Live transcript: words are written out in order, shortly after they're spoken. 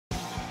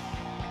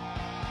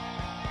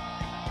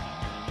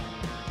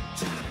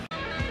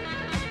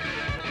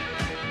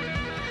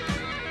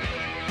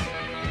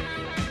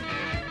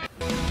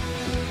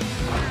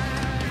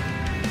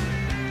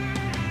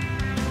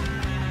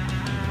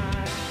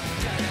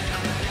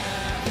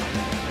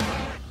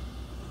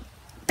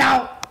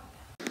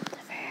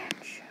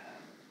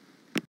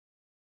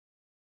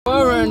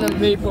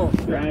people.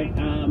 Right,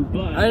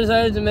 but I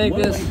decided to make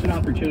this be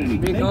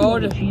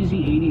called the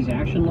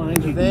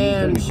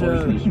Van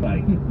Show. You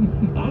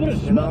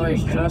can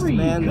always trust a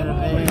man in a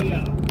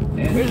van.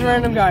 Here's a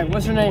random guy.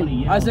 What's your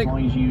name? Isaac?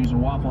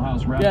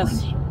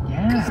 Yes.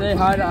 Yeah. Say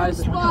hi to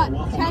Isaac.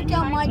 Check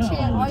out my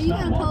channel. Are you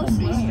going to post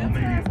this?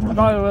 I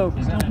probably will.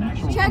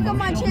 Check out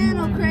my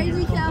channel,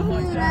 Crazy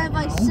Calhoun. I have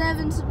like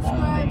 7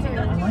 subscribers.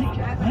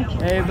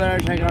 Hey, you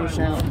better check out his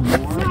channel.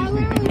 I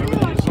literally do.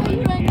 I'll show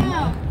you right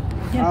now.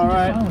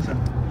 Alright.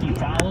 He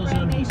follows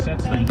him, he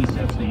sets the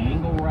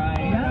angle right.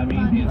 I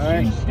mean,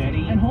 it's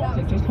steady. And holds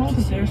it, just holds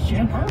it. There's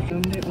Jacob.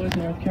 It was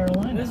North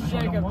Carolina. This is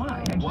Jacob.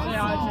 Say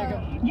hi,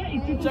 Jacob. Yeah,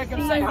 Jacob,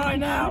 say hi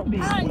now.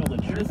 Hi.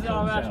 This is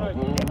all Ashley.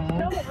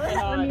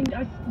 I mean,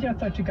 I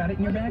thought you got it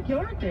in your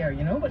backyard there,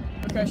 you know, but...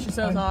 Okay, she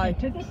says hi.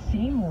 Did this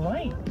seem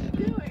right?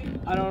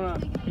 I don't know.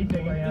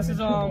 This is,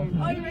 Are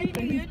you making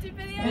a YouTube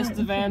video? It's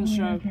the Van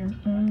Show. You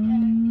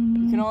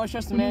can always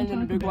trust a man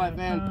in a big white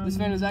van. This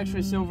van is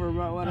actually silver,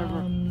 but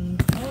whatever.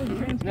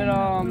 Then,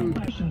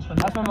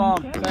 that's my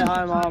mom. Say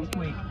hi, Mom.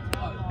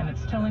 And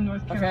it's telling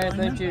North Carolina, okay,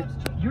 thank you.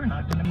 You're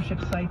not going to ship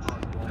sites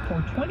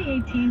for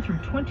 2018 through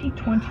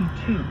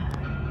 2022.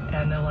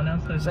 And they'll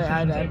announce those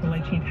decisions April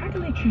 18th. How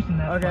can they choose in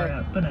that far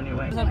out? But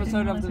anyway. This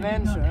episode of the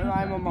Van Show,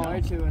 I'm on my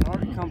way to an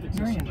art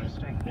competition.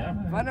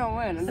 If I don't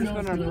win, I'm just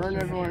going to burn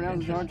everyone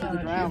else's art to the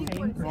ground, as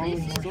long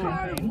as it's cool.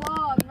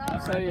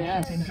 So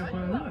yes,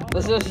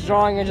 this is a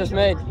drawing I just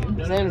made.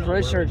 His name is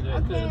Richard.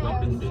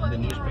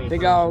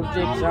 Big old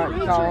jigsaw,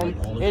 you call him.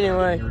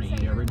 Anyway,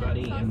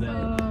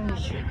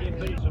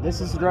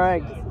 this is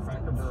Greg.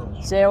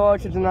 Say hello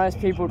to the nice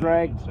people,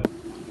 Greg.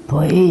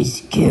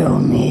 Please kill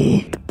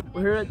me.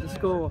 We're here at the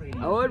school.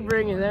 I would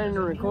bring it in and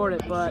record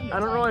it, but I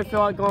don't really feel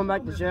like going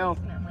back to jail.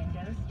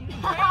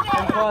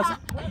 And plus,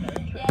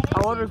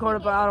 I would record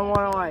it, but I don't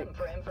want to like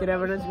get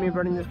evidence of me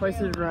burning this place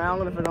to the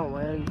ground if I don't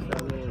win. So,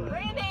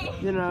 I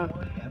mean, you know.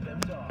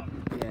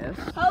 Yes.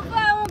 Hopefully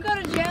I won't go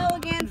to jail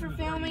again for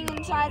filming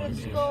inside of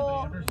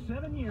school.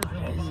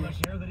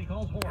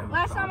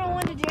 Last time I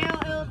went to jail,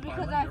 it was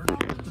because I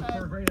filmed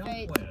inside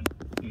Faith.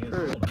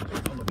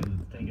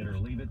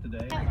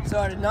 So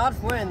I did not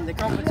win the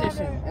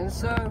competition, and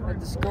so at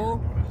the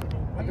school,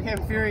 I became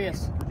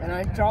furious, and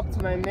I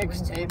dropped my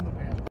mixtape.